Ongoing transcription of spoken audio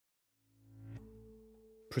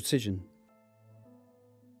Precision.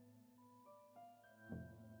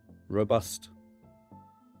 Robust.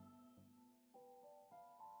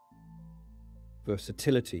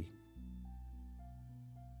 Versatility.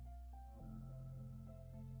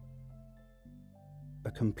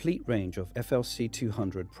 A complete range of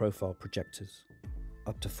FLC200 profile projectors,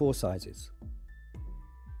 up to 4 sizes.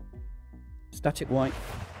 Static white,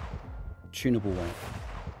 tunable white,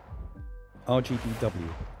 RGBW,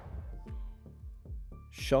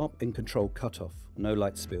 sharp and controlled cutoff, no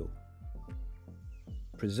light spill,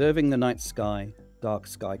 preserving the night sky, dark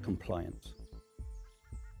sky compliant.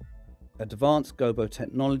 Advanced gobo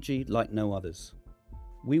technology like no others.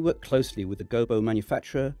 We work closely with the gobo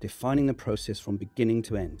manufacturer, defining the process from beginning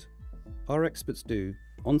to end. Our experts do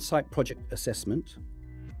on-site project assessment,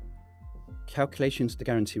 calculations to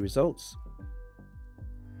guarantee results,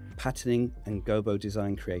 patterning and gobo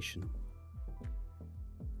design creation.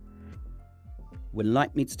 When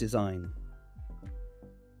light meets design,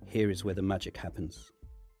 here is where the magic happens.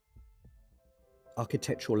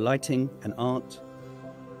 Architectural lighting and art,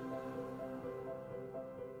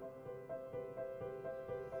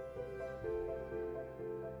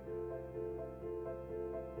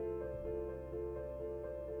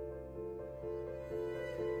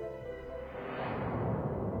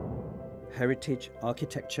 heritage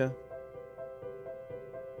architecture,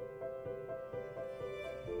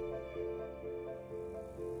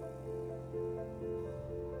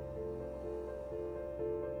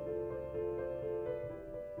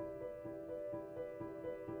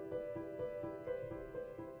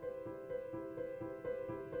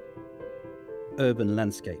 urban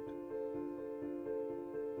landscape.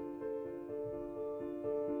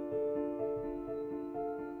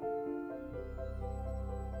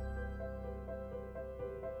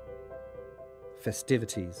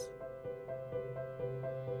 Festivities.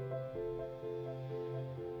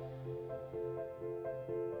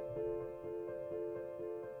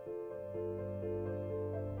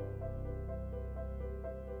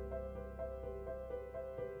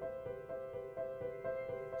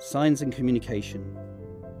 Signs and communication.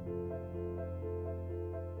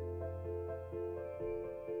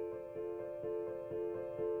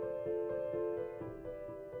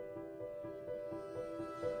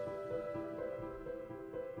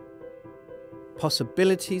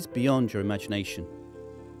 Possibilities beyond your imagination.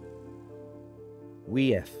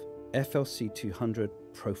 WE-EF FLC200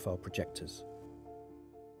 profile projectors.